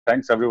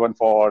Thanks everyone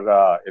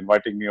for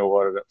inviting me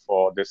over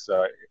for this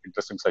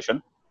interesting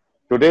session.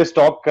 Today's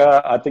talk,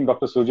 I think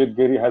Dr. Sujit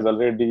Giri has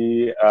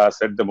already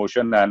set the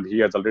motion, and he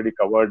has already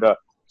covered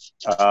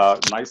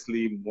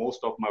nicely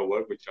most of my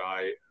work, which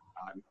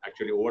I'm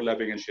actually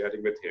overlapping and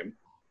sharing with him.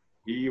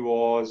 He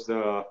was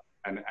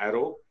an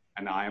arrow,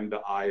 and I am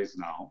the eyes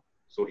now.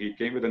 So he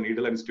came with a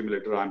needle and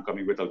stimulator. I'm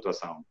coming with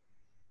ultrasound.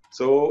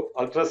 So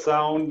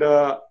ultrasound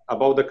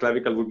above the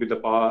clavicle would be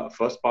the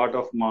first part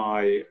of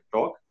my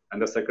talk,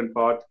 and the second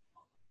part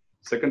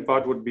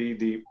would be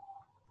the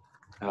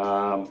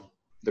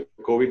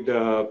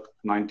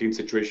COVID-19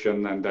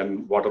 situation, and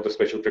then what are the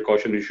special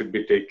precautions you should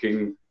be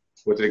taking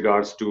with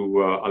regards to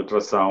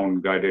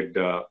ultrasound guided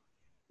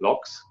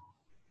blocks.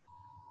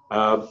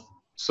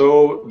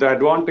 So the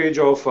advantage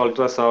of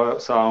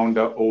ultrasound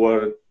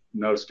over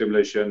nerve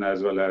stimulation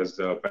as well as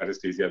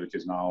paresthesia, which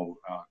is now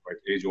quite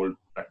age-old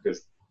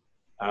practice,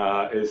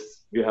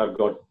 is we have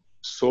got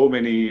so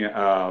many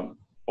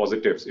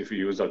positives if you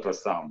use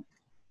ultrasound.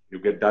 You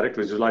get direct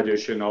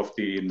visualization of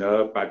the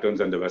nerve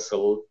patterns and the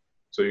vessel,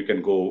 so you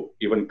can go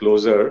even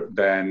closer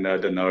than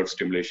the nerve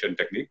stimulation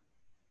technique.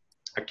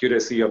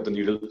 Accuracy of the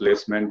needle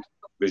placement,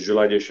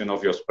 visualization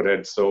of your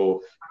spread,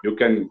 so you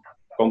can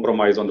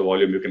compromise on the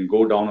volume, you can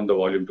go down on the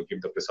volume to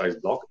keep the precise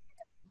block,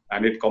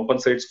 and it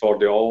compensates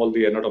for all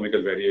the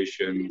anatomical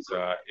variations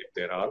if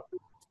there are.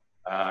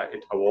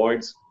 It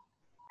avoids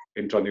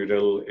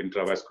intraneural,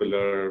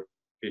 intravascular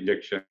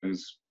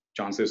injections.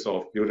 Chances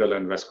of pleural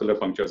and vascular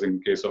punctures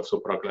in case of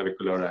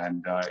supraclavicular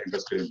and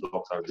interscalene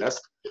blocks are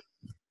less.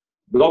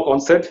 Block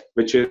onset,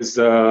 which is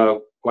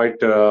quite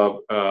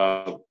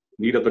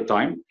need of the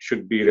time,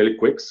 should be really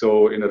quick.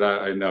 So in a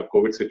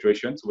COVID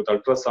situations, with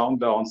ultrasound,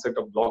 the onset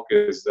of block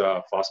is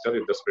faster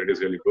if the spread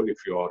is really good,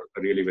 if you are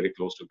really very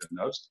close to the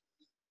nerves.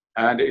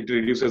 And it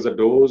reduces the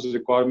dose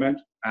requirement,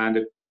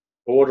 and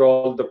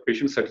overall the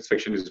patient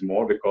satisfaction is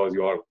more because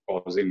you are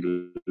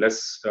causing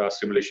less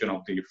stimulation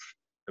of the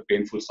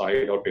painful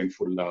side or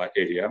painful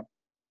area,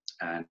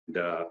 and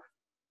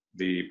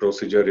the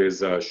procedure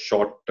is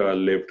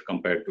short-lived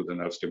compared to the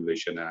nerve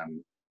stimulation and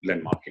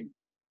landmarking.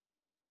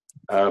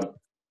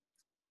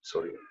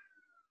 Sorry.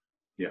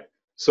 Yeah.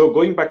 So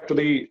going back to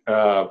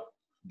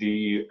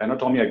the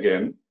anatomy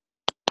again,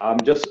 I'm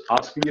just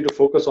asking you to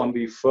focus on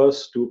the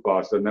first two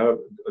parts: the nerve,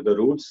 the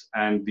roots,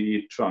 and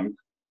the trunk,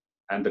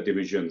 and the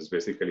divisions.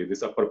 Basically,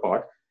 this upper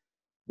part.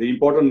 The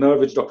important nerve,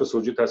 which Dr.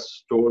 Sujit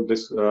has told,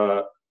 this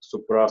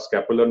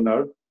suprascapular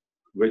nerve,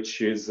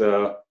 which is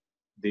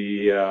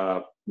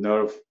the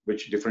nerve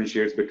which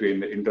differentiates between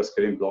the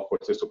interscalene block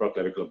versus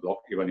supraclavicular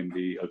block, even in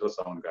the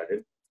ultrasound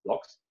guided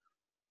blocks.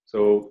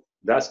 So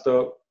that's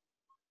the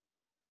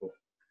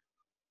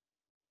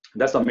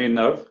main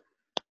nerve.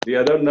 The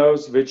other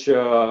nerves which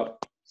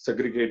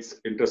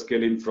segregates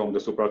interscalene from the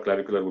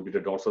supraclavicular would be the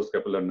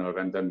dorsoscapular nerve,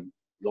 and then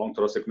long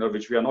thoracic nerve,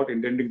 which we are not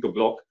intending to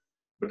block,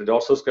 but the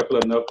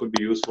dorsoscapular nerve could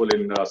be useful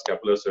in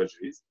scapular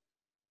surgeries.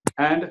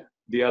 And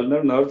the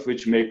ulnar nerve,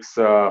 which makes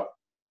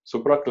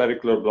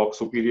supraclavicular block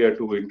superior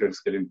to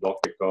interscalene block,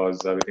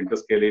 because with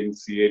interscalene,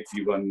 C8,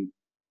 T1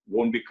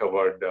 won't be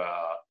covered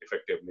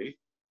effectively.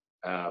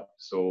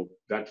 So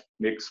that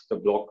makes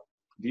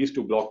these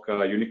two blocks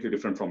uniquely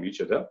different from each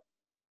other.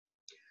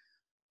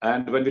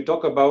 And when we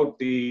talk about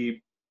the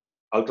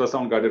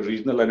ultrasound guided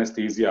regional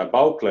anesthesia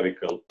above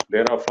clavicle,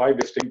 there are 5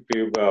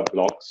 distinctive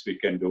blocks we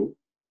can do: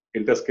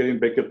 interscalene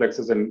brachial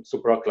plexus and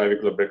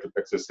supraclavicular brachial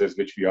plexuses,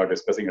 which we are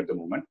discussing at the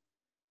moment.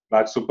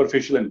 But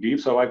superficial and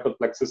deep cervical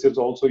plexuses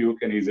also you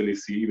can easily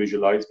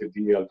visualize with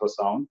the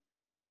ultrasound.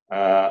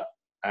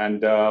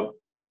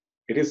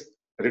 It is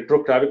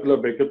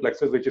retroclavicular brachial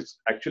plexus, which is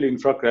actually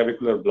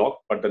infraclavicular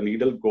block, but the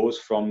needle goes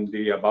from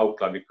the above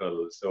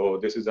clavicle. So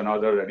this is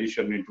another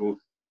addition into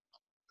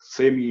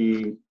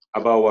semi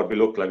above or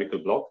below clavicle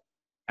block.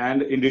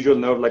 And individual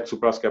nerve like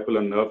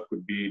suprascapular nerve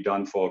could be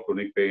done for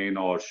chronic pain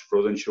or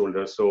frozen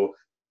shoulder. So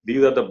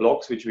these are the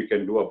blocks which we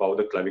can do above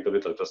the clavicle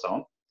with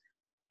ultrasound.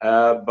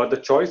 But the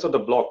choice of the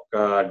block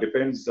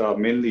depends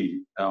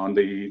mainly on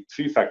the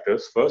 3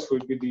 factors. First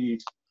would be the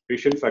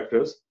patient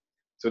factors.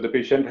 So the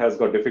patient has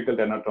got difficult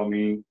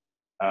anatomy,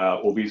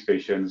 obese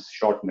patients,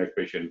 short neck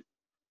patient,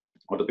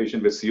 or the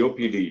patient with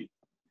COPD,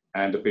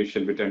 and the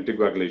patient with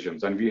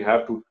anticoagulations. And we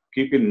have to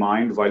keep in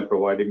mind while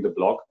providing the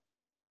block,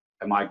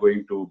 am I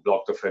going to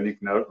block the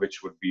phrenic nerve,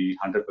 which would be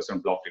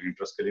 100% blocked in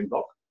interscalene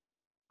block,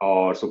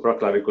 or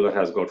supraclavicular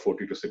has got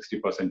 40 to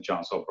 60%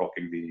 chance of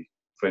blocking the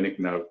phrenic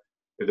nerve.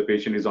 If the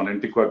patient is on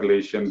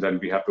anticoagulation, then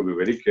we have to be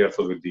very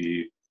careful with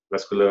the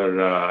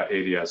vascular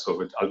area. So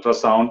with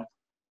ultrasound,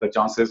 the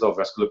chances of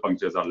vascular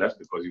punctures are less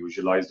because you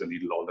visualize the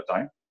needle all the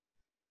time.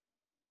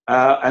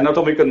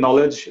 Anatomical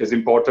knowledge is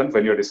important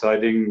when you're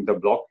deciding the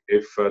block.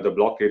 If the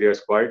block area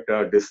is quite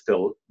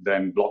distal,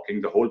 then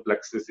blocking the whole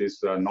plexus is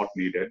not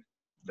needed.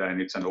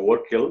 Then it's an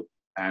overkill,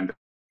 and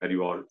then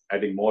you are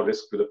adding more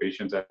risk to the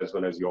patients, as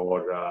well as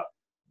your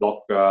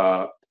block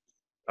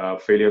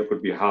failure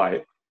could be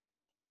high.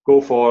 Go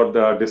for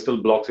the distal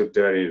blocks if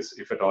there is.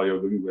 If at all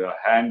you're doing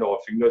hand or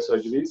finger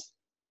surgeries,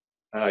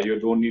 you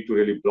don't need to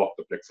really block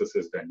the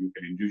plexuses, then you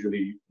can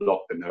individually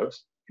block the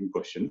nerves in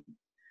question.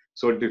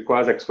 So it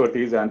requires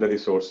expertise and the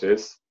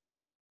resources,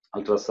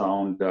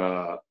 ultrasound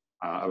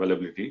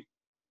availability,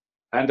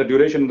 and the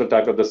duration and the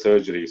type of the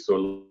surgery.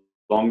 So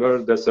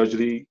longer the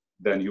surgery,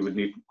 then you would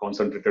need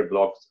concentrated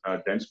blocks,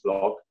 dense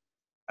block,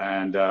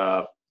 and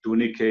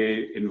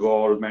tourniquet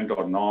involvement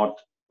or not.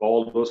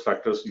 All those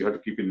factors you have to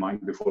keep in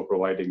mind before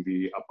providing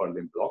the upper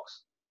limb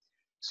blocks.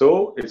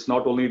 So it's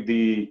not only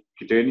the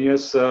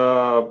cutaneous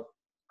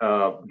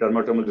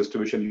dermatomal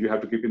distribution you have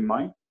to keep in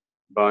mind,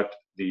 but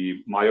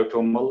the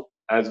myotomal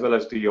as well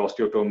as the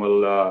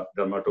osteotomal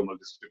dermatomal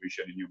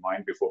distribution in your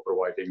mind before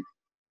providing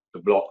the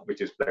block,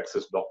 which is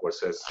plexus block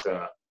versus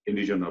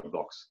individual nerve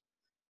blocks.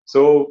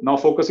 So now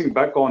focusing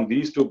back on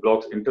these two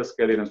blocks,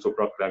 interscalene and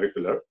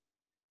supraclavicular.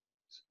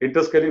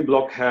 Interscalene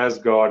block has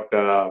got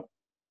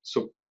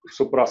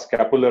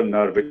suprascapular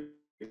nerve,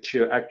 which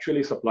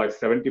actually supplies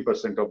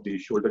 70% of the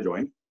shoulder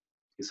joint.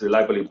 Is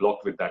reliably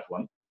blocked with that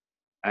one.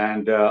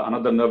 And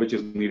another nerve which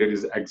is needed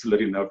is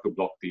axillary nerve to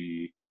block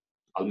the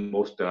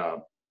almost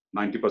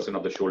 90%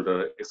 of the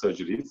shoulder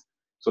surgeries.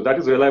 So that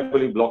is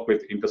reliably blocked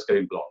with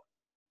interscalene block.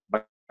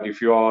 But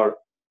if you are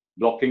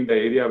blocking the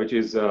area which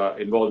is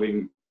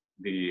involving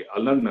the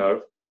ulnar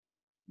nerve,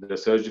 the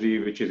surgery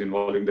which is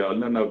involving the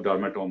ulnar nerve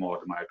dermatome or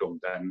myotome,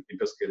 then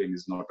interscalene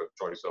is not a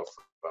choice of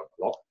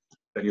block.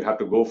 Then you have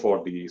to go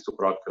for the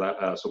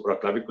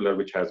supraclavicular,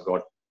 which has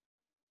got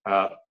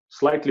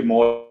slightly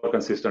more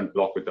consistent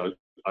block with the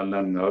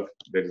ulnar nerve.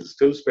 There is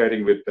still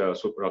sparing with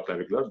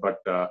supraclavicular, but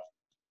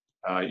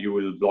you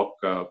will block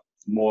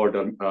more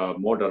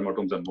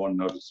dermatomes and more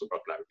nerves with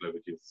supraclavicular,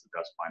 which is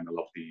the spinal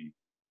of the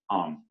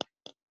arm.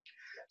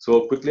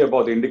 So quickly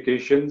about the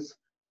indications.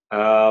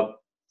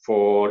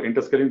 For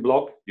interscalene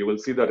block, you will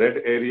see the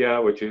red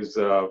area, which is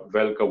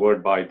well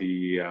covered by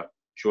the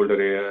shoulder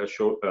area,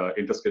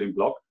 interscalene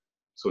block.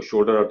 So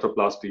shoulder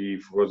arthroplasty,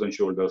 frozen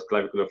shoulders,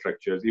 clavicular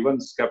fractures, even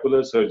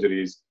scapular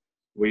surgeries,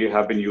 we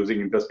have been using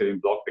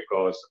interscalene block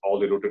because all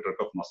the rotator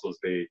cuff muscles,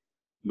 they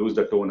lose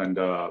the tone, and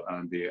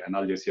the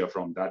analgesia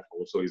from that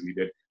also is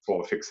needed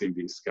for fixing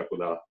the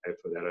scapula if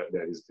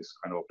there is this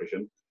kind of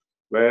operation.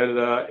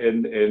 Well,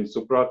 in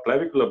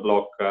supraclavicular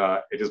block,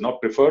 it is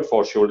not preferred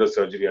for shoulder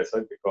surgery as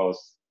such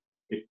because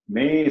it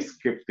may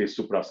skip the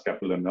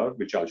suprascapular nerve,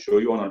 which I'll show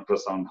you on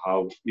ultrasound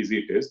how easy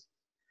it is.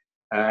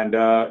 And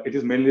it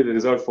is mainly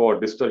reserved for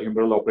distal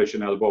humeral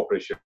operation, elbow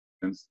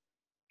operations.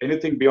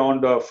 Anything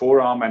beyond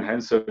forearm and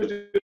hand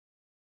surgery,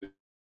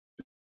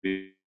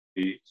 the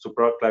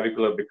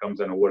supraclavicular becomes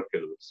an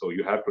overkill. So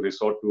you have to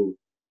resort to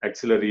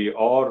axillary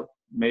or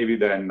maybe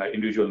then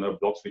individual nerve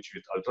blocks, which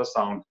with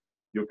ultrasound,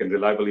 you can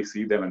reliably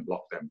see them and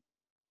block them.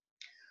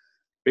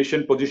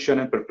 Patient position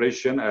and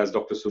preparation, as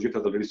Dr. Sujit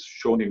has already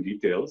shown in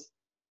details.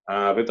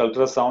 With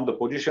ultrasound, the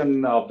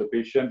position of the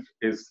patient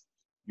is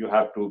you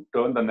have to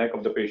turn the neck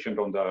of the patient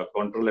on the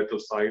contralateral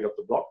side of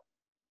the block.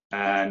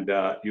 And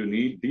you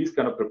need these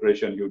kind of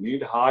preparation. You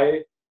need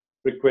high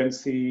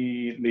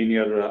frequency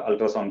linear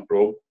ultrasound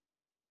probe,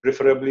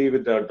 preferably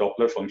with the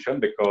Doppler function,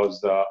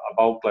 because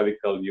above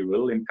clavicle, you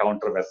will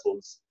encounter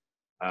vessels.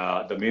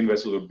 The main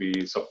vessel would be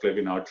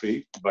subclavian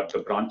artery, but the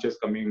branches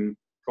coming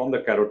from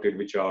the carotid,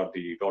 which are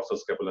the dorsal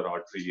scapular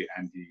artery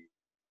and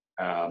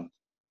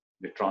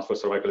the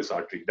transverse cervicalis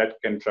artery, that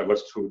can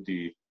traverse through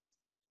the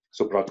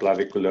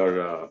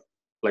supraclavicular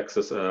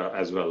plexus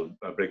as well,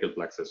 brachial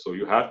plexus. So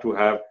you have to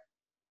have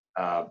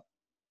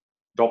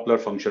Doppler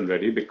function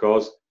ready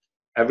because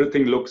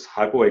everything looks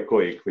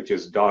hypoechoic, which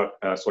is dark,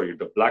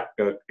 the black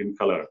in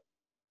color.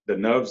 The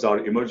nerves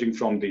are emerging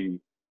from the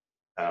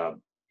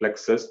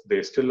plexus.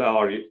 They still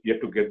are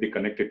yet to get the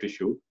connective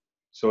tissue.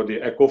 So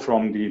the echo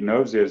from the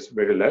nerves is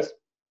very less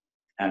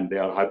and they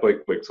are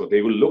hypoechoic. So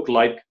they will look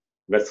like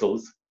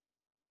vessels.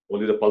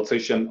 Only the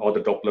pulsation or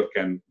the Doppler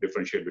can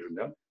differentiate between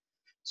them.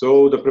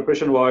 So the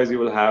preparation wise, you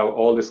will have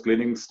all this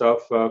cleaning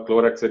stuff,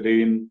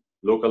 chlorhexidine,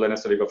 local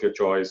anesthetic of your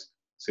choice,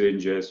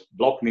 syringes,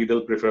 block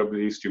needle,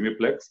 preferably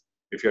Stimuplex.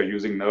 If you're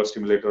using nerve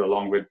stimulator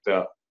along with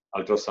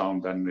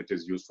ultrasound, then it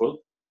is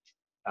useful.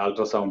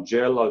 Ultrasound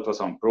gel,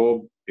 ultrasound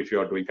probe. If you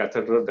are doing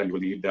catheter, then you will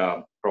need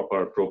a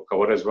proper probe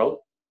cover as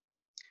well.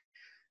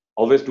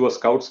 Always do a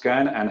scout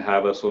scan and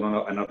have a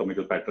sonar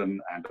anatomical pattern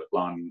and a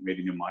plan made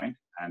in your mind,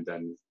 and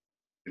then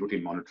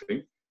routine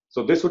monitoring.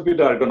 So this would be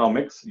the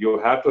ergonomics. You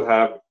have to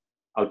have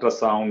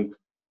ultrasound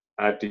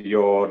at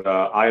your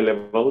eye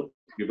level.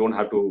 You don't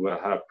have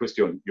to twist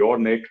your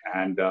neck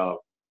and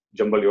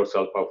jumble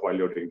yourself up while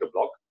you're doing the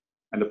block,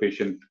 and the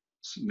patient's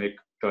neck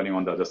turning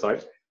on the other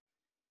side.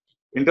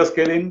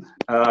 Interscalene,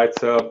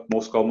 it's a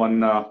most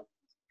common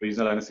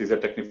regional anesthesia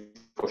technique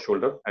for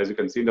shoulder. As you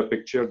can see in the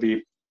picture,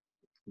 the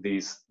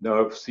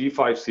nerve C5,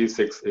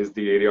 C6 is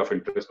the area of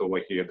interest over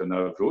here, the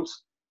nerve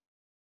roots.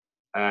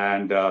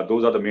 And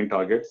those are the main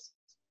targets.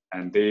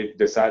 And they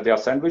are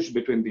sandwiched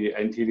between the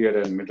anterior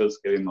and middle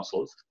scalene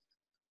muscles.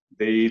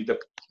 The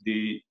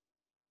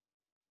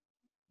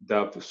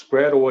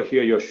square over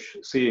here you're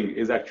seeing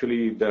is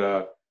actually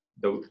the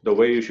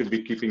way you should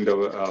be keeping the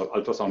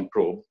ultrasound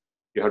probe.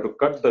 You have to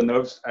cut the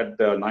nerves at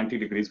the 90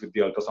 degrees with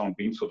the ultrasound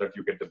beam so that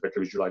you get the better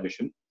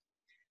visualization.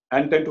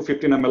 And 10 to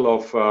 15 ml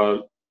of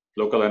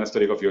local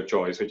anesthetic of your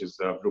choice, which is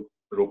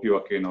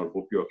ropivacaine or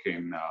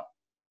bupivacaine,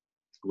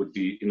 would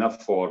be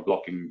enough for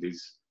blocking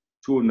these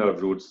two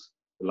nerve roots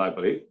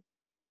reliably.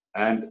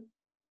 And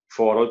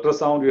for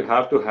ultrasound, you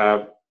have to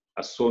have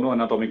a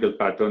sono-anatomical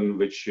pattern,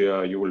 which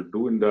you will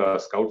do in the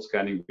scout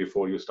scanning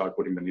before you start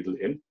putting the needle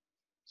in.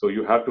 So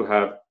you have to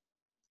have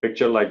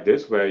picture like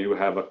this, where you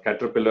have a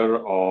caterpillar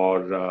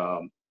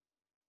or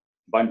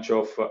bunch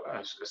of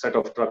set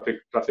of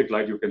traffic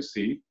light you can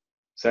see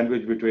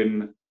sandwiched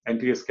between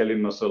anterior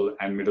scalene muscle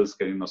and middle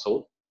scalene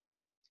muscle.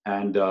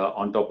 And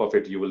on top of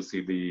it, you will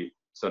see the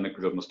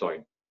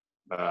sternocleidomastoid,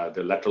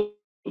 the lateral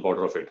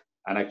border of it.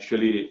 And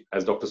actually,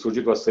 as Dr.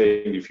 Sujit was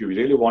saying, if you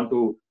really want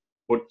to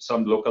put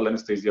some local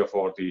anesthesia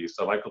for the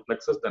cervical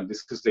plexus, then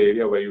this is the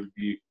area where you'll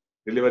be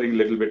delivering a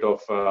little bit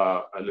of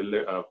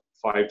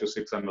 5 to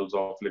 6 mL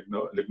of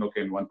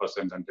lignocaine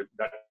 1%, and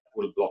that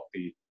will block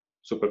the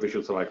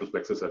superficial cervical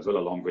plexus as well,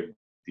 along with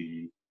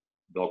the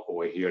block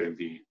over here in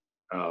the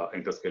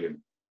interscalene.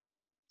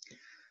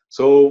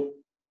 So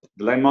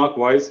the landmark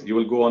wise, you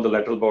will go on the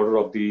lateral border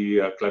of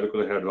the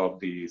clavicular head of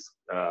the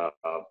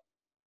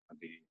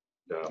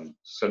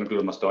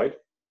sternocleidomastoid,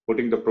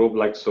 putting the probe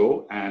like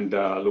so, and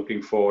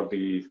looking for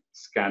the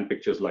scan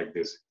pictures like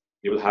this.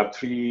 You will have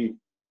 3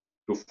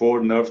 to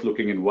 4 nerves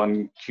looking in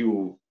one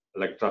queue,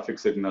 like traffic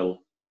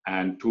signal,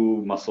 and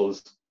 2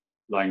 muscles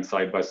lying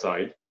side by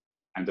side,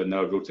 and the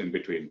nerve roots in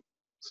between,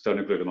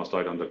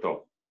 sternocleidomastoid on the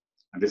top.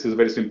 And this is a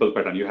very simple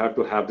pattern. You have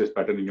to have this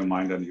pattern in your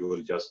mind, and you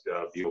will just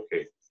be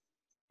okay.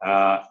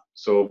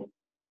 So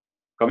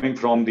coming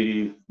from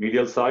the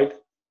medial side,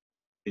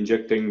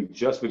 injecting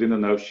just within the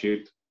nerve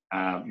sheath.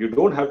 You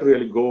don't have to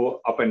really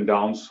go up and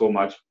down so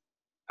much,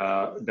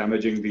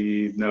 damaging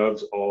the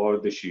nerves or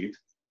the sheath.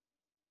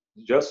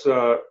 Just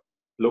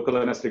local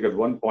anesthetic at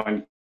one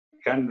point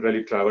can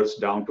really traverse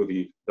down to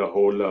the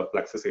whole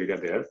plexus area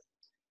there.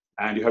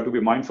 And you have to be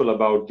mindful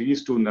about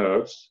these 2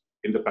 nerves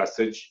in the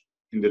passage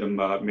in the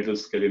middle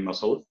scalene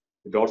muscle,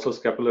 the dorsal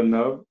scapular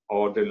nerve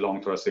or the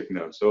long thoracic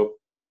nerve. So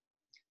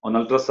on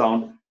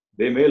ultrasound,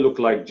 they may look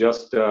like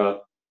just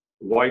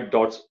white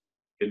dots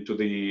into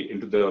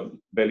the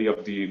belly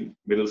of the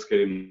middle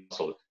scalene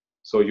muscle.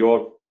 So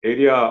your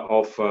area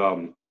of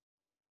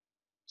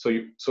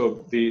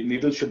so the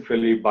needle should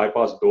really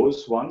bypass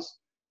those ones.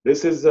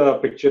 This is a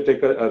picture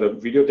taken, the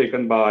video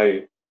taken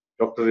by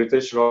Dr.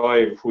 Ritesh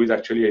Roy, who is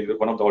actually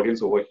one of the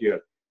audience over here.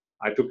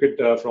 I took it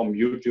from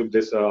YouTube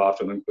this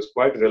afternoon. It was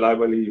quite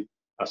reliably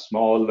a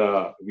small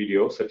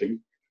video setting.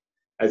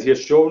 As he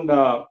has shown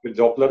with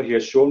Doppler, he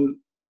has shown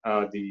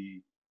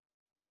the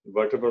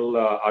vertebral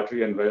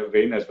artery and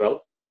vein as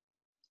well.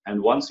 And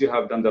once you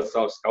have done the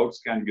scout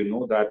scan, you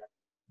know that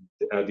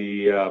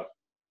the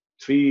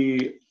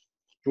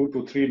 2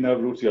 to 3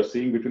 nerve roots you're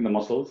seeing between the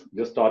muscles,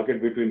 just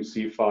target between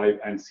C5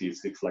 and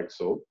C6 like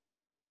so.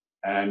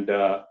 And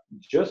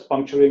just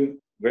puncturing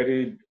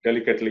very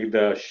delicately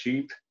the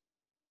sheath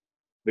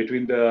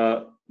between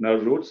the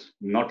nerve roots,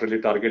 not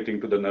really targeting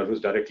to the nerve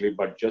roots directly,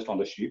 but just on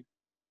the sheath.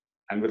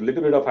 And with a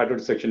little bit of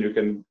hydrodissection, you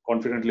can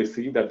confidently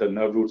see that the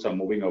nerve roots are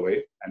moving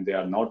away and they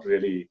are not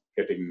really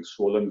getting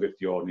swollen with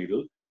your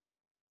needle.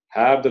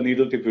 Have the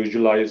needle tip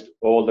visualized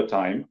all the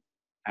time,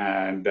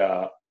 and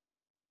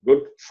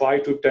good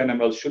 5 to 10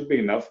 ml should be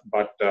enough.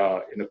 But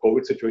in a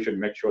COVID situation,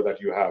 make sure that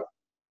you have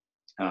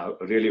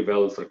a really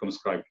well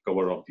circumscribed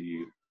cover of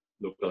the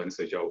local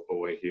anesthesia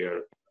over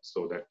here,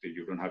 so that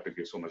you don't have to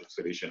give so much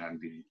sedation and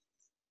the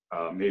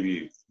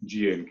maybe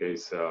GA in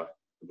case the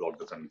blood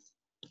doesn't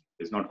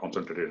is not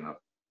concentrated enough.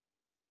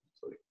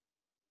 Sorry.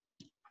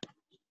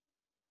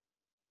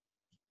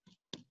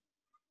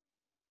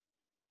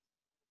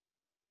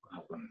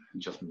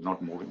 Just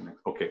not moving.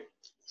 Okay.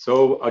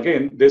 So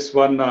again, this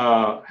one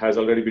has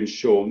already been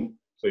shown.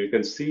 So you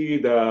can see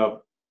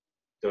the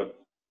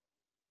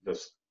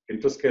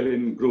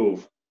interscalene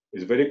groove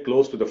is very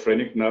close to the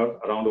phrenic nerve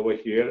around over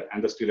here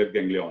and the stellate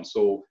ganglion.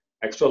 So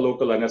extra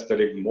local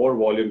anesthetic, more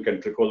volume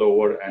can trickle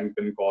over and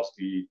can cause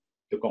the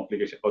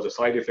complication or the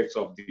side effects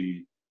of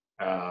the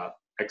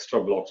extra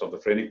blocks of the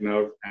phrenic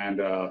nerve and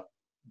the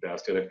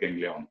stellate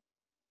ganglion.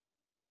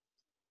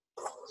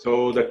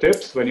 So the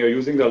tips when you're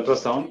using the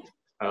ultrasound,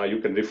 you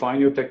can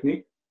refine your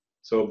technique.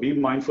 So be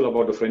mindful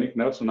about the phrenic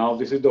nerve. So now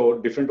this is the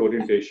different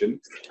orientation.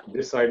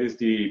 This side is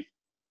the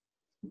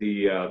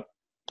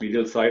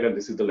medial side and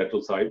this is the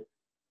lateral side.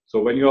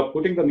 So when you are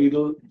putting the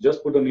needle,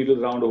 just put the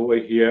needle around over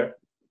here.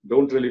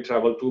 Don't really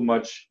travel too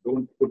much.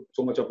 Don't put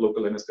so much of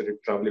local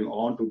anesthetic traveling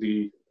onto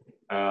the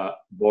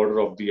border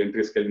of the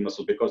anterior scalene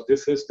muscle, because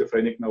this is the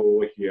phrenic nerve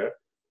over here.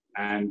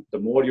 And the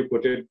more you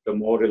put it, the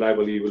more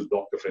reliably you will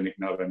block the phrenic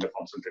nerve and the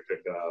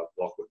concentrated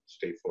block would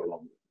stay for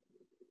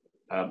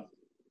longer.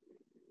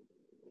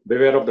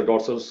 Beware of the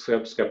dorsal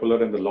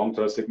scapular and the long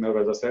thoracic nerve,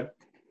 as I said.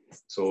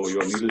 So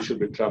your needle should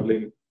be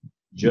traveling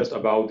just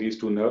above these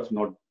 2 nerves,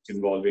 not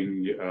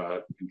involving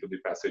into the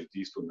passage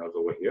these 2 nerves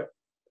over here.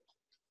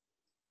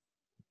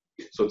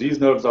 So these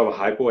nerves are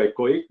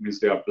hypoechoic, means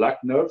they are black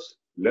nerves,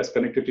 less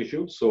connective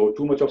tissue. So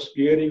too much of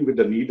spearing with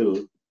the needle,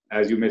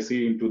 as you may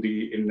see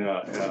in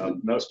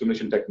nerve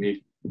stimulation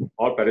technique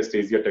or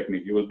paresthesia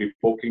technique, you will be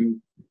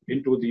poking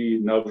into the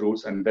nerve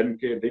roots, and then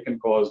they can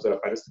cause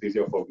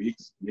paresthesia for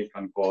weeks. They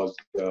can cause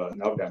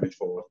nerve damage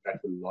that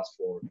will last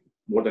for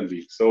more than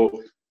weeks. So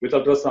with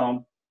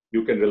ultrasound,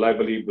 you can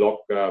reliably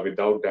block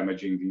without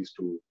damaging these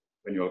two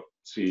when you're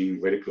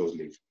seeing very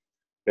closely.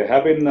 There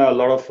have been a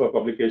lot of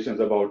publications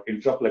about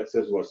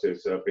intraplexus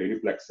versus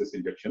periplexus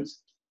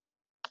injections.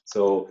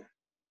 So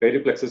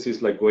periplexus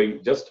is like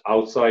going just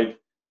outside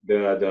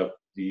the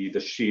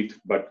sheath,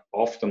 but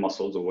off the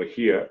muscles over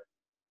here.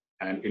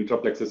 And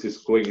intraplexus is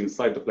going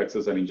inside the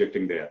plexus and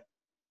injecting there.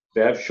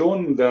 They have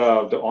shown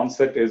the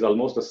onset is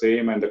almost the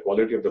same and the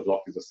quality of the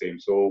block is the same.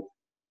 So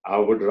I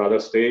would rather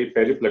stay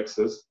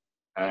periplexus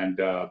and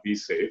be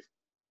safe.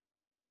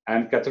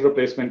 And catheter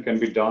placement can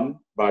be done,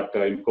 but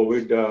in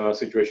COVID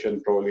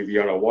situation, probably we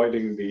are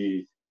avoiding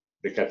the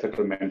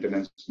catheter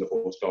maintenance, the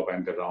post-op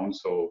and the round.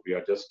 So we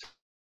are just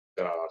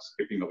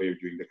skipping away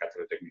doing the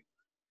catheter technique.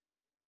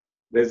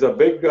 There's a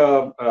big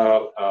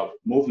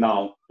move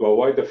now to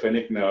avoid the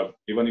phrenic nerve,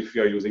 even if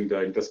you are using the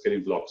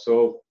interscalene block.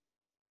 So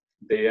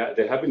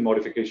there have been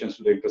modifications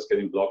to the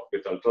interscalene block.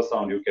 With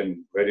ultrasound, you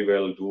can very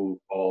well do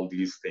all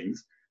these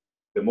things.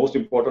 The most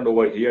important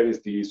over here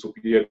is the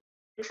superior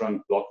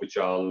trunk block, which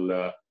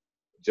I'll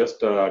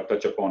just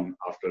touch upon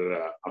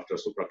after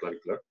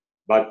supraclavicular.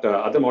 But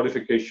other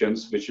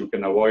modifications which you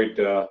can avoid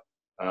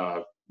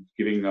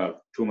giving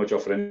too much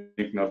of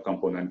phrenic nerve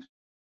component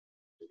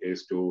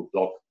is to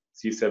block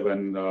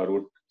C7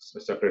 root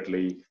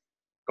separately,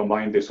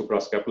 combine the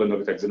suprascapular nerve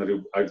with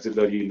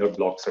axillary nerve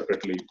block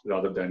separately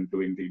rather than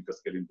doing the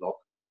interscalene block,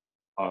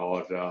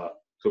 or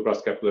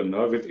suprascapular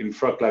nerve with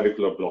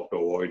infraclavicular block to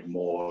avoid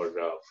more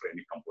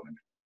phrenic component.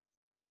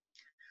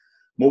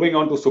 Moving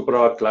on to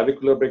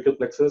supraclavicular brachial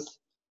plexus.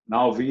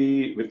 Now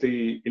with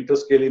the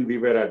interscalene, we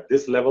were at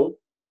this level,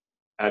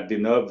 at the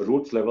nerve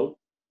roots level.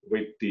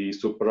 With the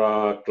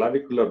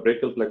supraclavicular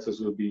brachial plexus,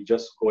 will be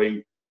just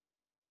going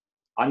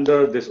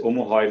under this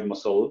omohyoid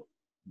muscle,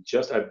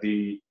 just at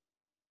the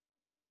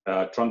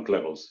trunk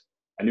levels.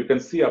 And you can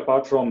see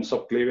apart from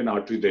subclavian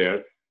artery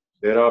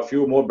there are a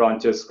few more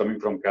branches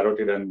coming from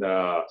carotid and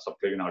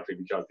subclavian artery,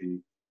 which are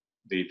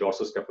the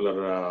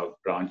dorsoscapular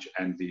branch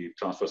and the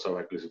transverse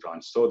cervicalis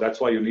branch. So that's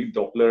why you need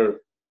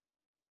Doppler,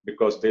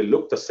 because they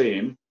look the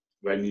same.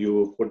 When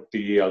you put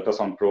the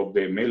ultrasound probe,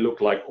 they may look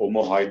like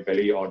omohyoid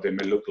belly, or they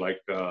may look like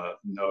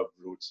nerve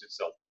roots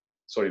itself,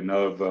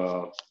 nerve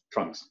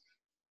trunks.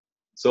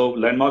 So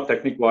landmark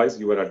technique wise,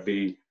 you are at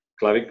the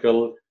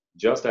clavicle,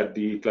 just at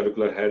the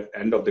clavicular head,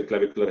 end of the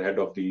clavicular head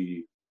of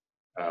the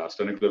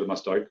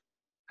sternocleidomastoid.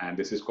 And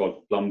this is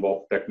called plumb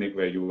bob technique,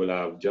 where you will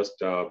have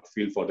just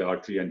feel for the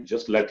artery, and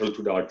just lateral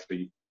to the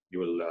artery, you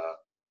will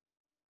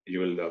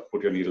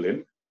put your needle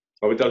in.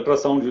 But with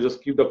ultrasound, you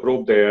just keep the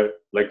probe there,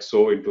 like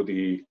so, into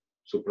the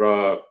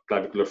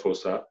supraclavicular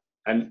fossa,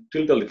 and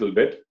tilt a little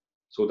bit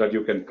so that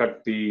you can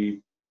cut the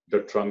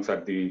trunks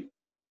at a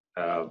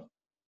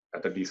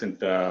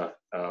decent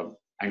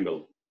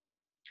angle.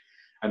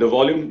 And the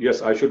volume,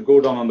 yes, I should go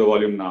down on the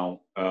volume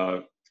now.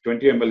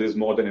 20 ml is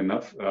more than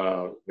enough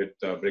with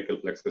brachial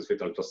plexus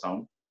with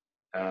ultrasound.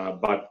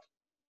 But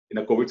in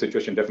a COVID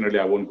situation, definitely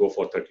I won't go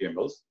for 30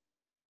 mLs.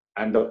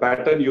 And the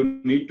pattern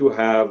you need to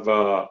have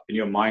in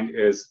your mind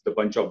is the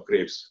bunch of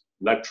grapes.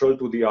 Lateral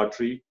to the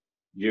artery,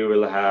 you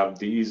will have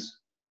these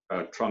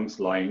trunks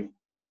lying.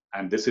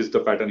 And this is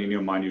the pattern in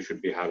your mind you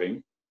should be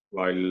having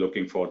while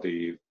looking for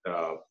the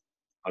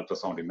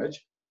ultrasound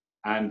image.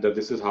 And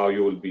this is how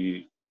you will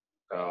be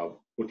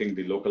putting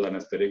the local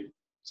anesthetic,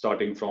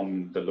 starting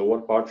from the lower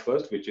part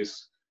first, which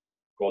is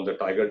called the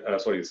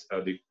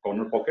the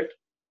corner pocket.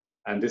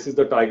 And this is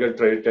the tiger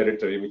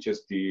territory, which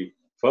is the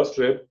first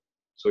rib.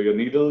 So your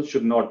needle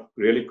should not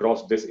really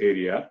cross this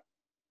area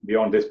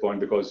beyond this point,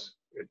 because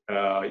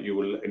you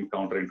will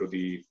encounter into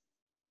the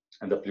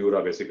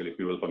pleura, basically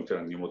pleural puncture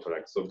and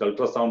pneumothorax. So the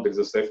ultrasound, there is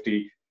a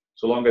safety.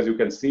 So long as you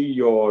can see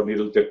your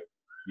needle tip,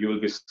 you will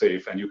be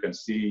safe, and you can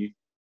see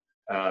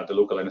the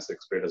local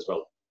anesthetic spread as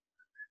well.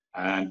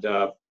 And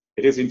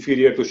it is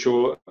inferior to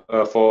show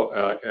for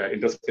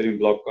interscalene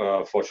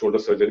block for shoulder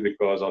surgery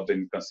because of the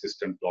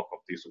inconsistent block of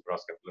the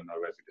suprascapular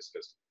nerve, as we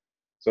discussed.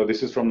 So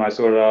this is from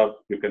Mysore.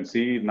 You can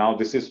see now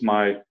this is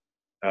my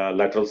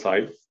lateral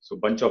side. So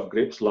bunch of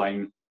grapes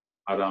lying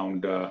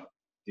around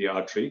the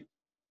artery,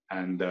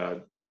 and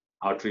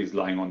artery is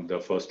lying on the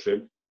first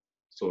rib.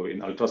 So in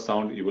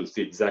ultrasound, you will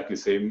see exactly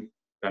same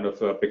kind of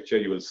picture.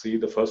 You will see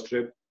the first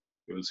rib,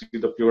 you will see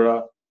the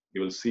pleura,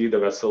 you will see the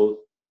vessel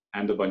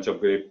and the bunch of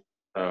grape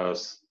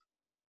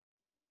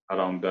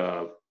around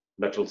the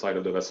lateral side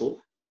of the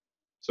vessel.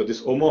 So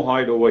this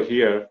omohyoid over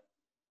here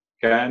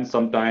can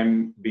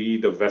sometimes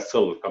be the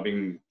vessel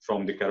coming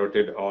from the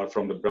carotid, or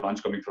from the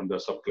branch coming from the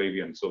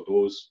subclavian. So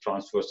those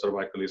transverse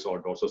cervicalis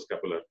or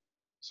dorsoscapular.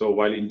 So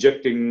while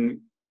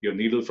injecting your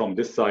needle from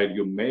this side,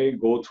 you may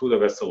go through the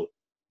vessel.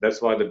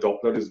 That's why the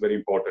Doppler is very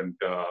important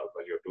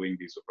when you're doing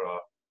the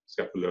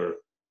suprascapular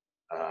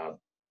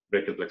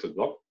brachial plexus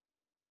block.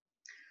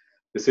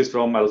 This is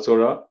from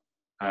Alsora,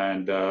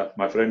 and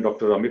my friend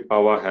Dr. Amit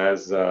Pava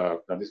has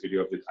done this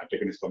video. I've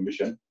taken his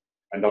permission.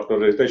 And Dr.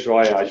 Ritesh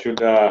Roy, I should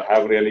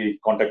have really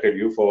contacted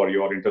you for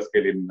your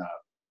interscalene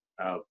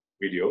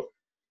video.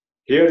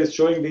 Here is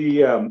showing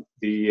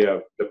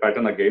the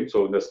pattern again.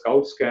 So in the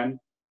scout scan,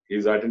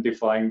 he's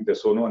identifying the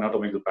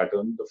sono-anatomical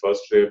pattern, the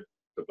first rib,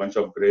 the bunch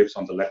of grapes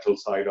on the lateral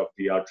side of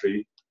the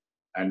artery,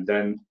 and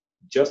then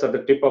just at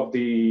the tip of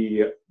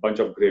the bunch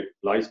of grape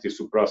lies the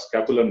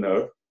suprascapular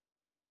nerve.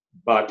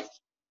 But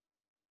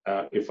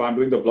if I'm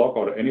doing the block,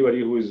 or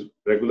anybody who is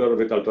regular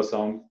with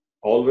ultrasound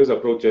always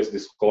approaches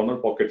this corner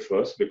pocket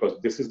first, because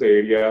this is the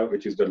area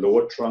which is the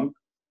lower trunk,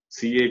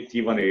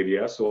 C8T1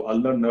 area. So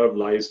ulnar nerve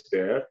lies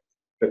there.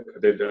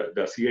 The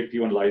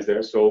C8T1 lies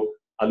there. So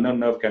ulnar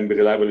nerve can be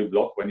reliably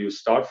blocked when you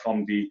start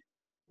from the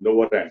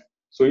lower end.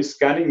 So he's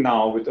scanning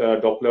now with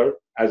a Doppler,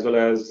 as well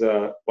as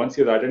once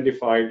he has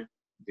identified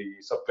the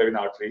subclavian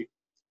artery,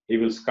 he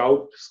will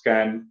scout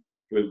scan,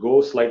 he will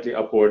go slightly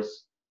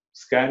upwards,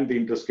 scan the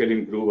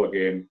interscalene groove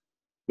again,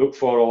 look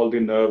for all the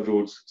nerve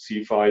roots,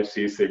 C5,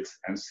 C6,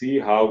 and see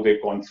how they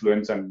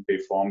confluence and they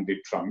form the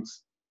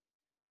trunks.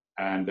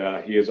 And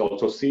he has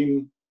also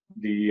seen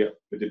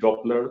with the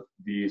Doppler,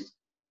 the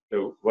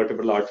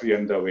vertebral artery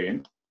and the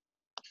vein.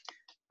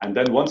 And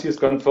then once he's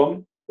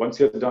confirmed, once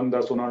he has done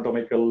the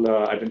sono-anatomical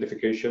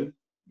identification,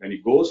 then he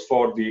goes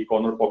for the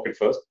corner pocket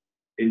first,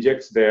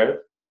 injects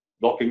there,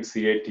 blocking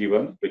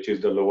C8T1, which is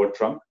the lower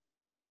trunk,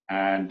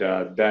 and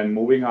then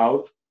moving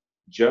out,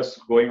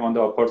 just going on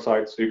the upper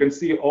side. So you can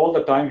see all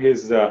the time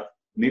his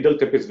needle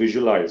tip is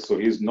visualized. So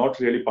he's not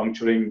really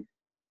puncturing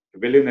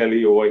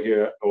willy-nilly over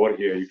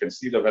here. You can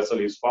see the vessel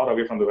is far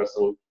away from the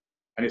vessel,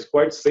 and it's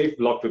quite safe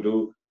block to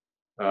do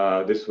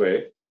this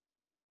way.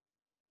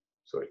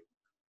 Sorry.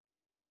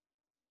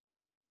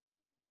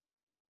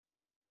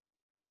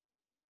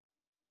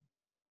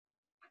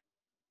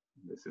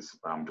 This is,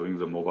 I'm doing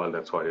the mobile,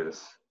 that's why it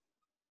is.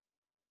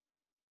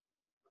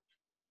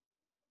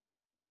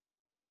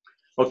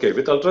 Okay,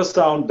 with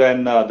ultrasound,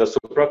 then the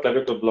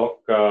supraclavicle block,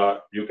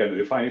 you can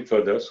refine it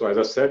further. So as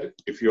I said,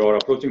 if you are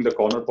approaching the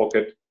corner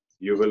pocket,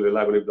 you will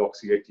reliably block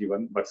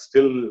C8T1, but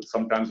still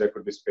sometimes there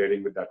could be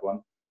sparing with that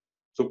one.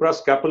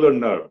 Suprascapular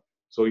nerve.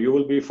 So you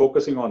will be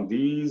focusing on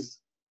these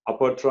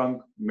upper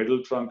trunk,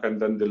 middle trunk, and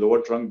then the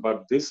lower trunk,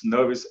 but this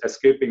nerve is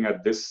escaping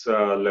at this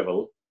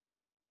level.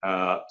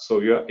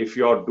 So if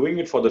you are doing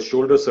it for the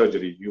shoulder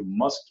surgery, you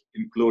must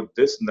include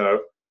this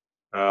nerve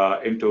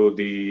into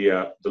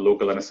the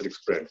local anesthetic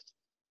spread.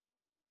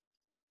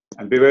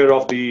 And beware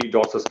of the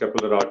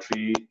dorsoscapular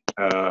artery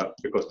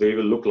because they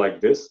will look like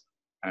this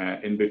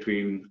in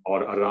between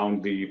or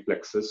around the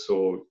plexus.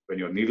 So when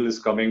your needle is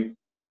coming,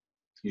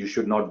 you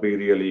should not be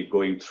really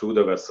going through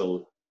the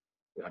vessel.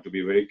 You have to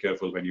be very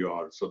careful when you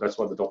are. So that's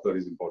why the Doppler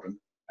is important.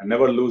 And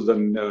never lose the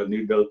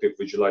needle tip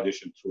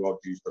visualization throughout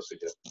the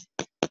procedure.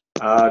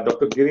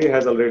 Dr. Giri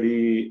has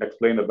already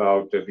explained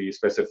about the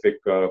specific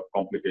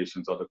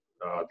complications or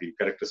the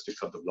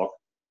characteristics of the block.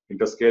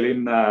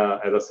 Interscalene,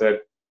 as I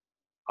said,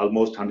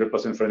 almost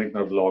 100% phrenic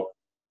nerve block.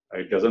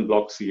 It doesn't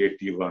block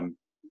C8T1.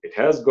 It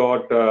has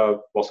got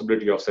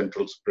possibility of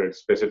central spread,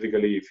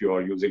 specifically if you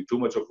are using too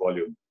much of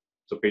volume.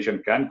 So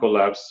patient can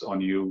collapse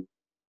on you,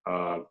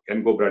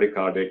 can go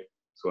bradycardic.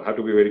 So have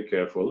to be very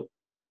careful.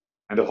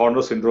 And the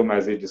Horner syndrome,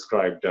 as he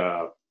described,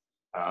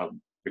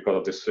 because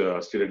of this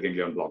steroid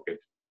ganglion blockage.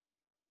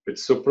 With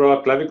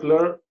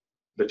supraclavicular,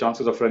 the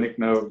chances of phrenic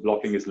nerve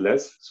blocking is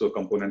less. So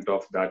component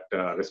of that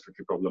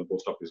respiratory problem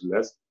post-op is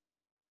less.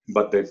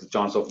 But there's a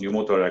chance of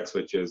pneumothorax,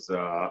 which is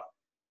a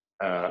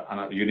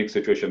unique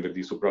situation with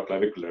the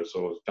supraclavicular.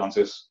 So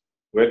chances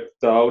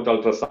without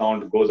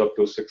ultrasound goes up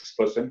to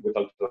 6%. With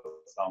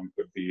ultrasound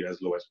could be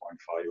as low as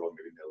 0.5 or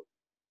maybe nil.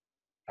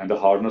 And the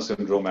Horner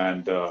syndrome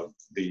and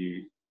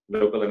the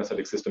local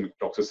anesthetic systemic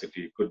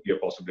toxicity could be a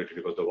possibility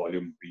because the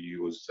volume we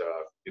use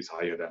is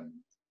higher than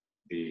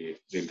the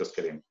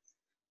interscalene.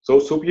 So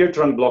superior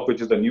trunk block,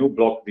 which is the new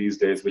block these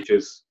days, which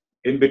is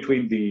in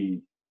between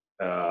the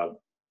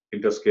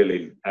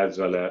interscalene as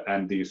well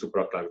and the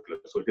supraclavicular.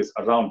 So it is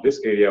around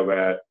this area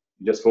where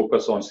you just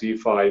focus on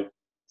C5,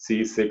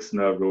 C6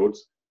 nerve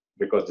roots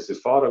because this is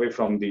far away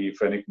from the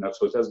phrenic nerve.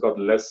 So it has got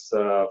less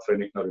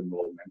phrenic nerve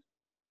involvement.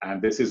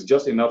 And this is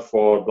just enough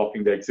for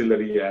blocking the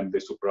axillary and the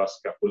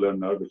suprascapular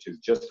nerve, which is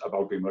just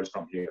about to emerge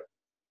from here.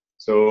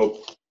 So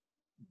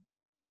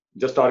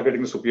just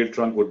targeting the superior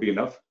trunk would be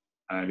enough,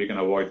 and we can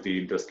avoid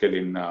the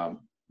interscalene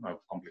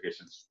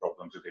complications,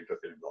 problems with the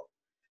interscalene block.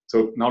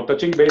 So now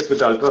touching base with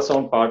the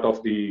ultrasound part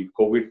of the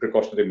COVID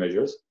precautionary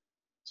measures.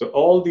 So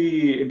all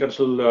the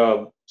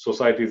international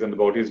societies and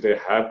bodies, they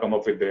have come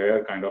up with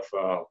their kind of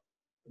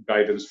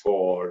guidance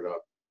for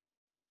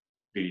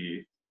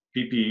the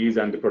PPEs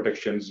and the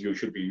protections you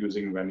should be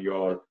using when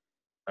you're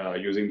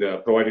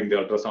providing the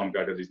ultrasound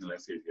guided regional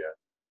anesthesia.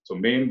 So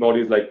main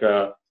bodies like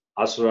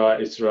ASRA,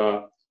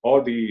 ISRA,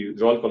 or the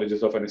Royal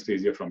Colleges of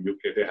Anesthesia from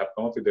UK, they have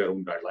come up with their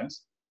own guidelines.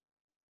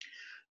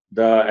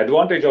 The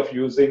advantage of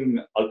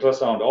using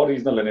ultrasound or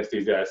regional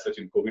anesthesia as such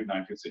in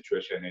COVID-19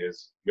 situation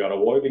is you are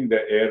avoiding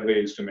the airway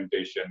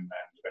instrumentation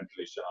and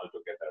ventilation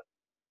altogether.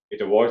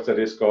 It avoids the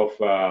risk of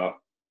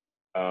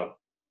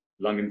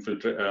lung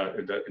infiltration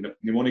in a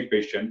pneumonic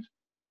patient,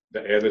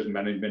 the airways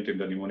management in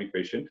the pneumonic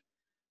patient.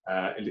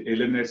 It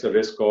eliminates the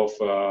risk of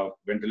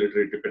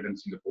ventilatory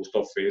dependence in the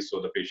post-op phase, so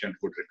the patient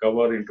would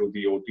recover into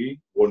the OT,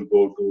 won't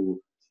go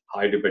to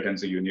high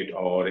dependency unit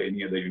or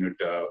any other unit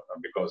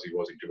because he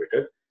was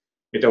intubated.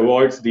 It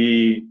avoids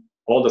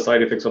all the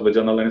side effects of the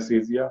general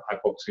anesthesia,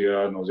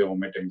 hypoxia, nausea,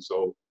 vomiting.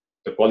 So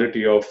the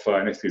quality of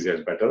anesthesia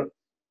is better.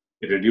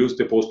 It reduces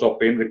the post-op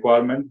pain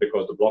requirement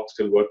because the block's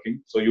still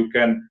working. So you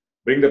can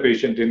bring the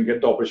patient in, get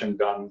the operation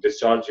done,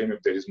 discharge him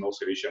if there is no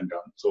sedation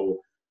done.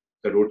 So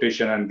the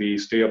rotation and the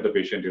stay of the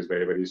patient is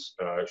very, very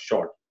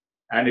short,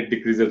 and it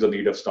decreases the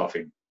need of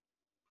staffing.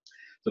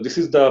 So this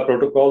is the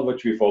protocol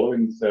which we follow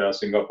in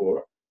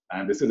Singapore,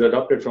 and this is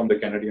adopted from the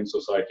Canadian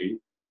Society.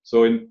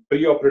 So in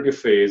pre-operative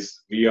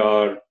phase, we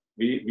are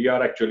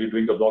actually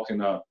doing the blocks in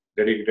a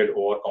dedicated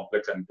OR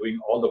complex and doing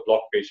all the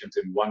block patients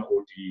in one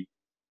OT.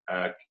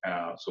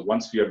 So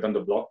once we have done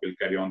the block, we'll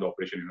carry on the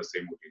operation in the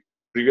same OT.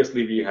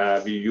 Previously,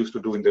 we used to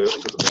do into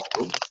the block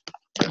room.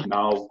 But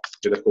now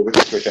with the COVID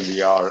situation,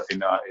 we are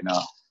in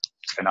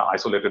an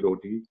isolated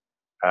OT,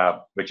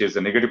 which is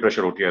a negative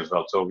pressure OT as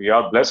well. So we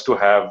are blessed to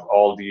have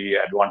all the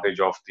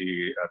advantage of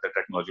the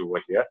technology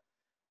over here.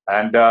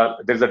 And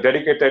there's a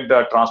dedicated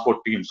transport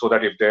team, so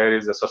that if there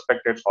is a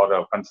suspected or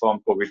a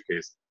confirmed COVID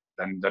case,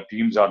 then the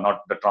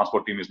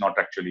transport team is not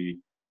actually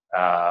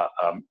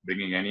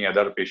bringing any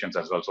other patients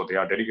as well. So they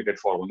are dedicated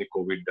for only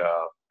COVID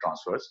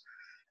transfers.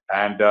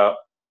 And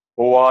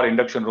OR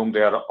induction room,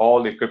 they are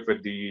all equipped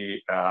with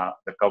the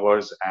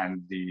covers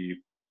and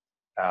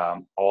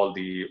all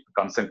the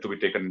consent to be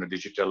taken in a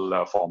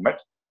digital format.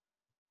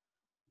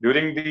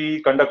 During the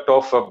conduct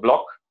of a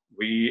block,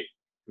 we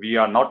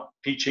are not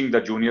teaching the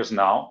juniors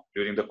now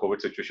during the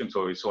COVID situation.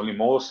 So it's only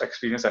most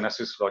experienced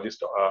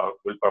anesthesiologists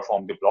will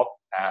perform the block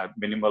at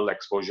minimal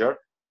exposure.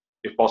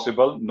 If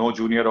possible, no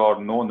junior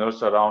or no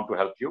nurse around to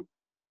help you.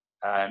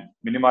 And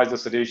minimize the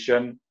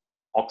sedation.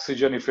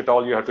 Oxygen, if at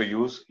all you have to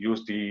use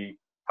the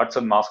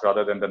Hudson mask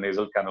rather than the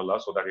nasal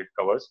cannula so that it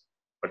covers.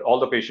 But all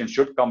the patients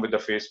should come with the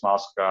face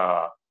mask.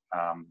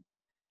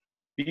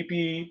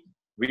 PPE,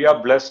 we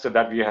are blessed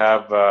that we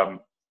have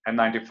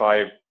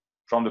N95.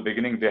 From the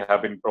beginning, they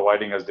have been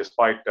providing us,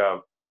 despite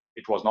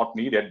it was not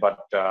needed, but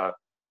the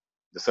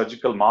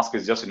surgical mask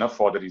is just enough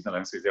for the regional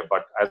anesthesia.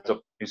 But as an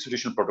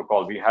institutional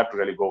protocol, we had to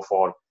really go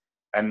for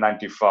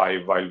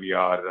N95 while we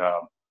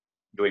are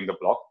doing the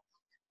block.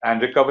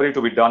 And recovery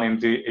to be done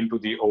into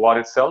the OR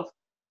itself.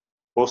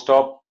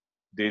 Post-op,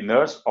 the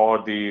nurse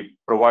or the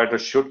provider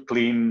should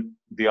clean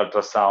the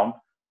ultrasound.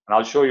 And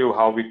I'll show you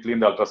how we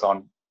clean the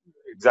ultrasound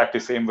exactly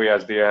same way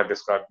as they have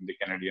described in the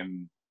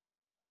Canadian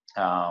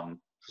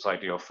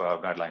Society of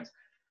guidelines.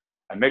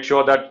 And make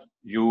sure that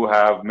you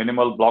have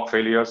minimal block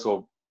failure.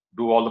 So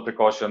do all the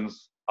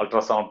precautions.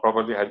 Ultrasound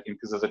probably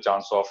increases the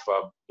chance of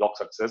block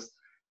success.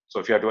 So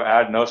if you have to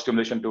add nerve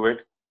stimulation to it,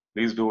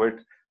 please do it.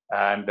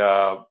 And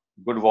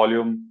good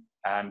volume,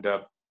 and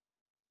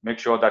make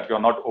sure that you're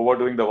not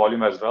overdoing the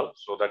volume as well,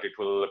 so that it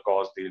will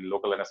cause the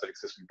local anesthetic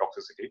system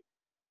toxicity.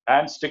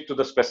 And stick to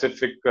the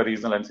specific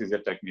regional anesthesia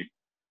technique.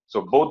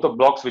 So both the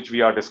blocks which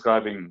we are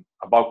describing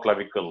above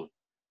clavicle,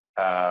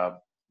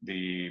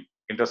 the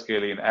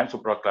interscalene and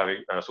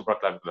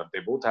supraclavicular, they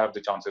both have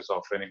the chances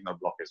of phrenic nerve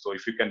blockage. So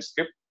if you can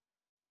skip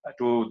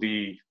to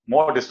the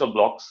more distal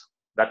blocks,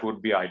 that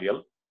would be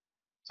ideal.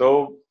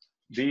 So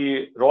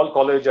the Royal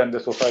College and the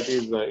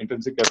societies,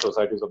 intensive care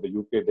societies of the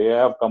UK, they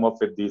have come up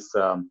with these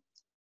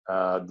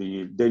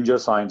the danger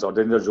signs or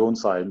danger zone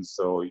signs.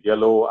 So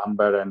yellow,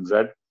 amber, and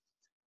red.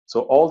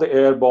 So all the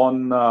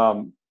airborne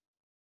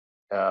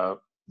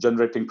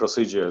generating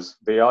procedures,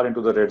 they are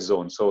into the red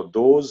zone. So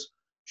those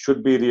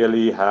should be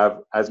really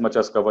have as much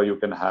as cover you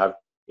can have,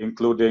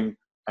 including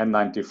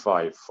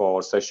N95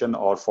 for session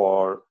or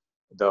for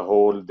the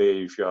whole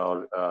day if you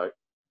are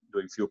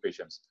doing few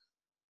patients.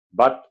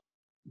 But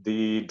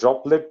the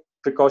droplet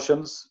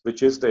precautions,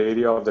 which is the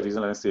area of the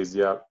regional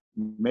anesthesia,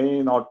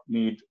 may not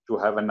need to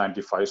have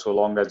N95 so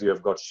long as you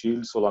have got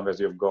shield, so long as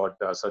you have got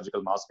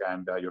surgical mask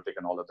and you've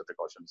taken all of the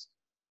precautions.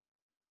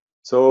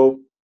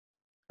 So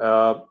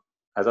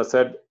as I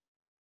said,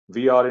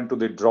 we are into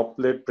the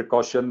droplet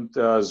precaution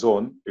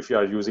zone if you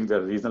are using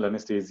the regional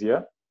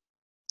anesthesia.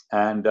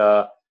 And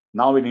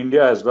now in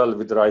India as well,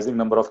 with the rising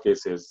number of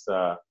cases, we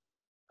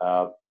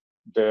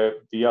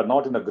are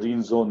not in a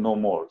green zone no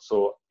more.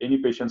 So any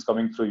patients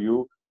coming through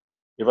you,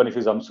 even if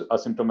he's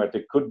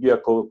asymptomatic, could be a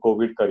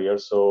COVID carrier.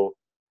 So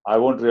I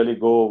won't really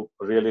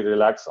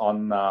relax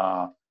on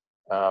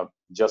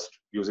just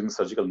using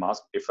surgical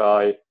mask.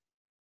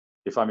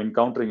 If I'm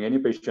encountering any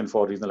patient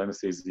for regional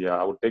anesthesia,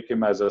 I would take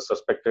him as a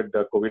suspected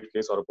COVID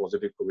case or a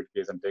positive COVID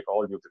case and take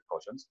all due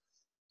precautions.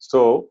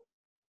 So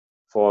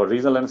for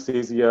regional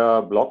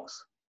anesthesia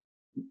blocks,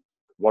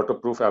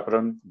 waterproof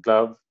apron,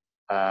 glove,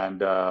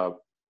 and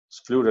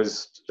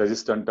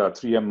flu-resistant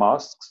 3M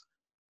masks.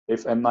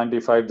 If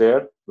N95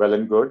 there, well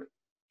and good.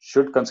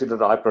 Should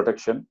consider eye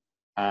protection.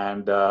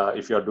 And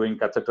if you're doing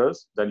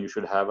catheters, then you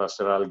should have a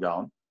sterile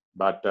gown.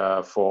 But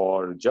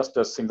for just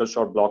a single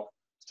shot block,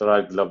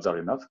 sterile gloves are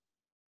enough.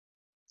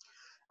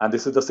 And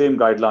this is the same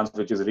guidelines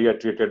which is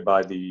reiterated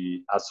by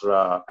the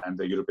ASRA and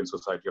the European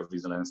Society of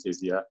Regional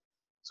Anesthesia.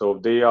 So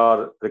they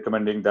are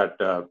recommending that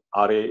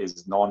RA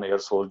is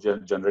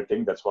non-aerosol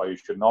generating. That's why you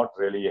should not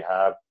really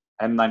have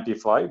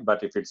N95.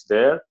 But if it's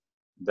there,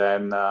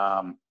 then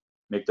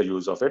make the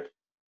use of it.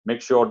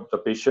 Make sure the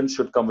patient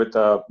should come with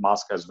a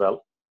mask as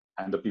well.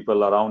 And the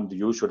people around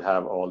you should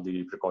have all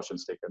the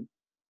precautions taken.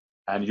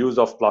 And use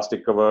of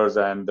plastic covers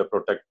and the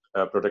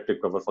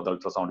protective cover for the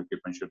ultrasound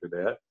equipment should be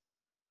there.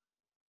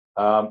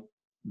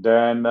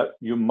 Then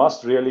you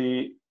must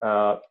really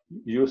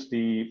use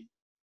the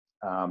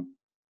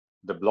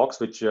blocks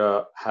which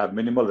have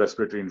minimal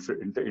respiratory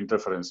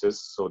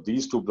interferences. So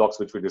these two blocks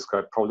which we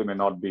described probably may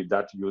not be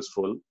that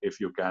useful if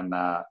you can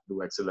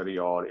do axillary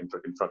or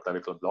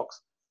intraclavicular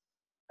blocks.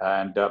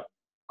 And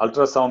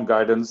ultrasound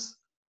guidance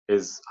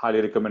is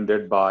highly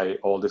recommended by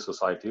all the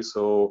societies.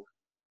 So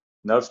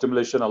nerve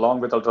stimulation along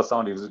with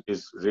ultrasound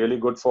is really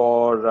good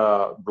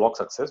for block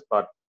success,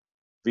 but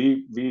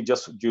we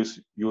just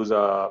use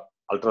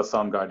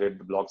ultrasound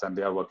guided blocks and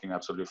they are working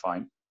absolutely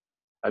fine.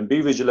 And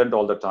be vigilant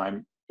all the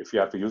time. If you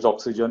have to use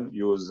oxygen,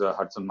 use a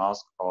Hudson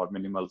mask or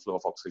minimal flow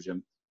of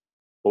oxygen.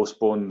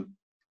 Postpone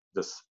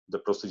the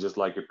procedures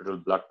like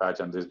epidural blood patch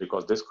and this,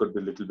 because this could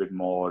be a little bit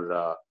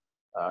more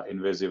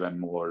invasive and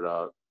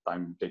more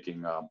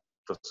time-taking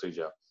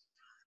procedure.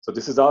 So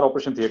this is our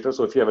operation theater.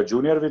 So if you have a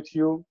junior with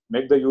you,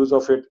 make the use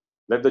of it.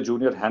 Let the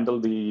junior handle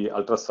the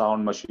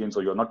ultrasound machine,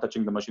 so you're not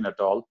touching the machine at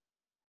all.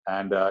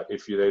 And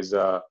if there is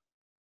the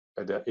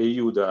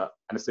AU, the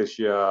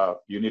anesthesia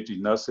unit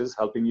nurses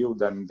helping you,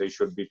 then they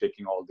should be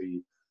taking all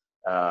the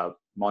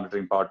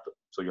monitoring part,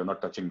 so you're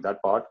not touching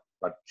that part,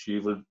 but she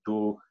will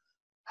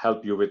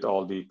help you with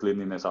all the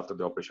cleanliness after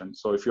the operation.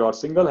 So if you are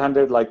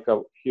single-handed, like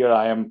here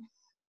I am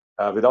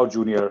without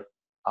junior,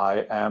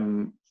 I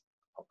am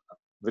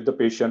with the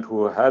patient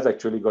who has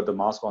actually got the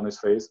mask on his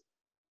face,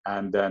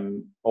 and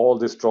then all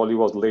this trolley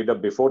was laid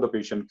up before the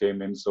patient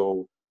came in.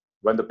 So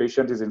when the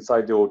patient is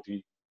inside the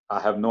OT, I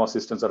have no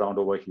assistance around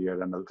over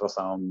here, and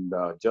ultrasound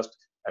just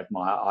at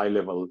my eye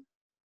level,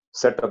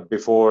 set up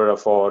before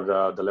for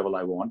the level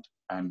I want,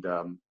 and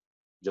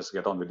just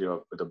get on with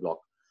the block.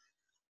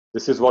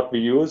 This is what we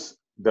use: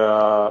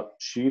 the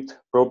sheath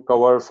probe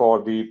cover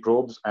for the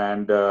probes,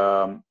 and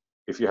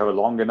if you have a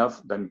long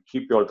enough, then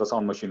keep your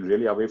ultrasound machine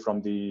really away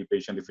from the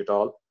patient, if at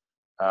all,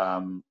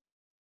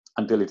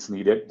 until it's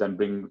needed. Then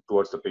bring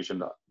towards the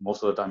patient.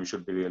 Most of the time, you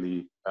should be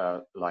really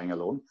lying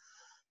alone.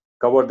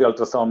 Cover the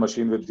ultrasound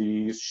machine with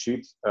the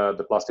sheet,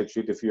 the plastic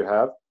sheet if you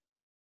have.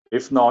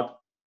 If not,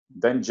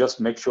 then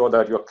just make sure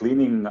that you're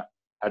cleaning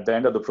at the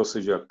end of the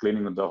procedure,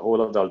 cleaning the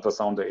whole of the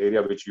ultrasound, the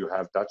area which you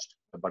have touched,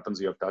 the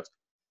buttons you have touched.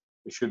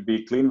 It should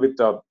be clean with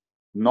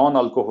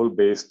non-alcohol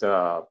based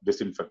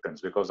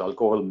disinfectants, because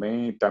alcohol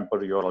may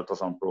temper your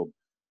ultrasound probe.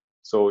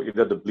 So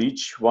either the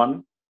bleach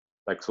one,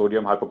 like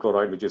sodium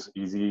hypochlorite, which is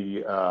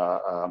easy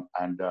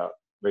and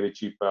very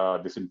cheap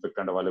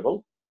disinfectant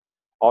available,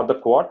 or the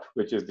quat,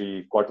 which is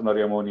the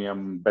quaternary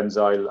ammonium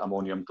benzyl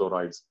ammonium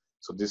chlorides.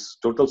 So this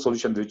total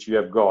solution which we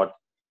have got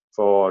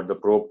for the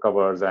probe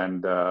covers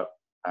and the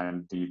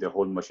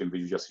whole machine,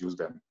 we just use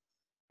them.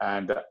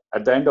 And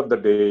at the end of the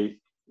day,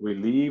 we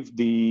leave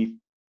the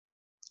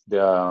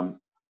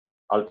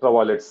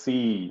ultraviolet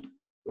C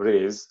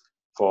rays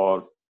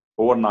for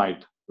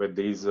overnight with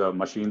these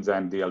machines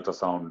and the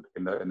ultrasound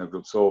in the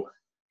group. So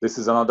this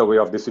is another way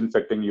of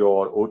disinfecting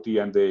your OT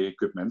and the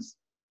equipments.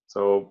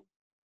 So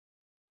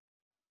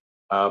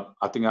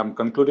I think I'm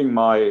concluding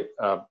my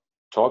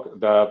talk.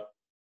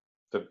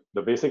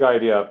 The basic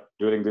idea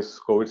during this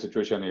COVID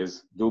situation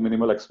is do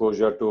minimal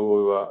exposure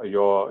to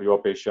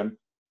your patient,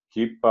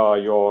 keep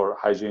your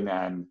hygiene,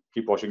 and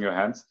keep washing your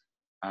hands,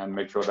 and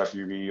make sure that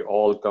we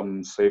all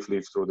come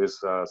safely through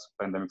this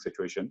pandemic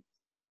situation.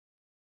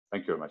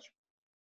 Thank you very much.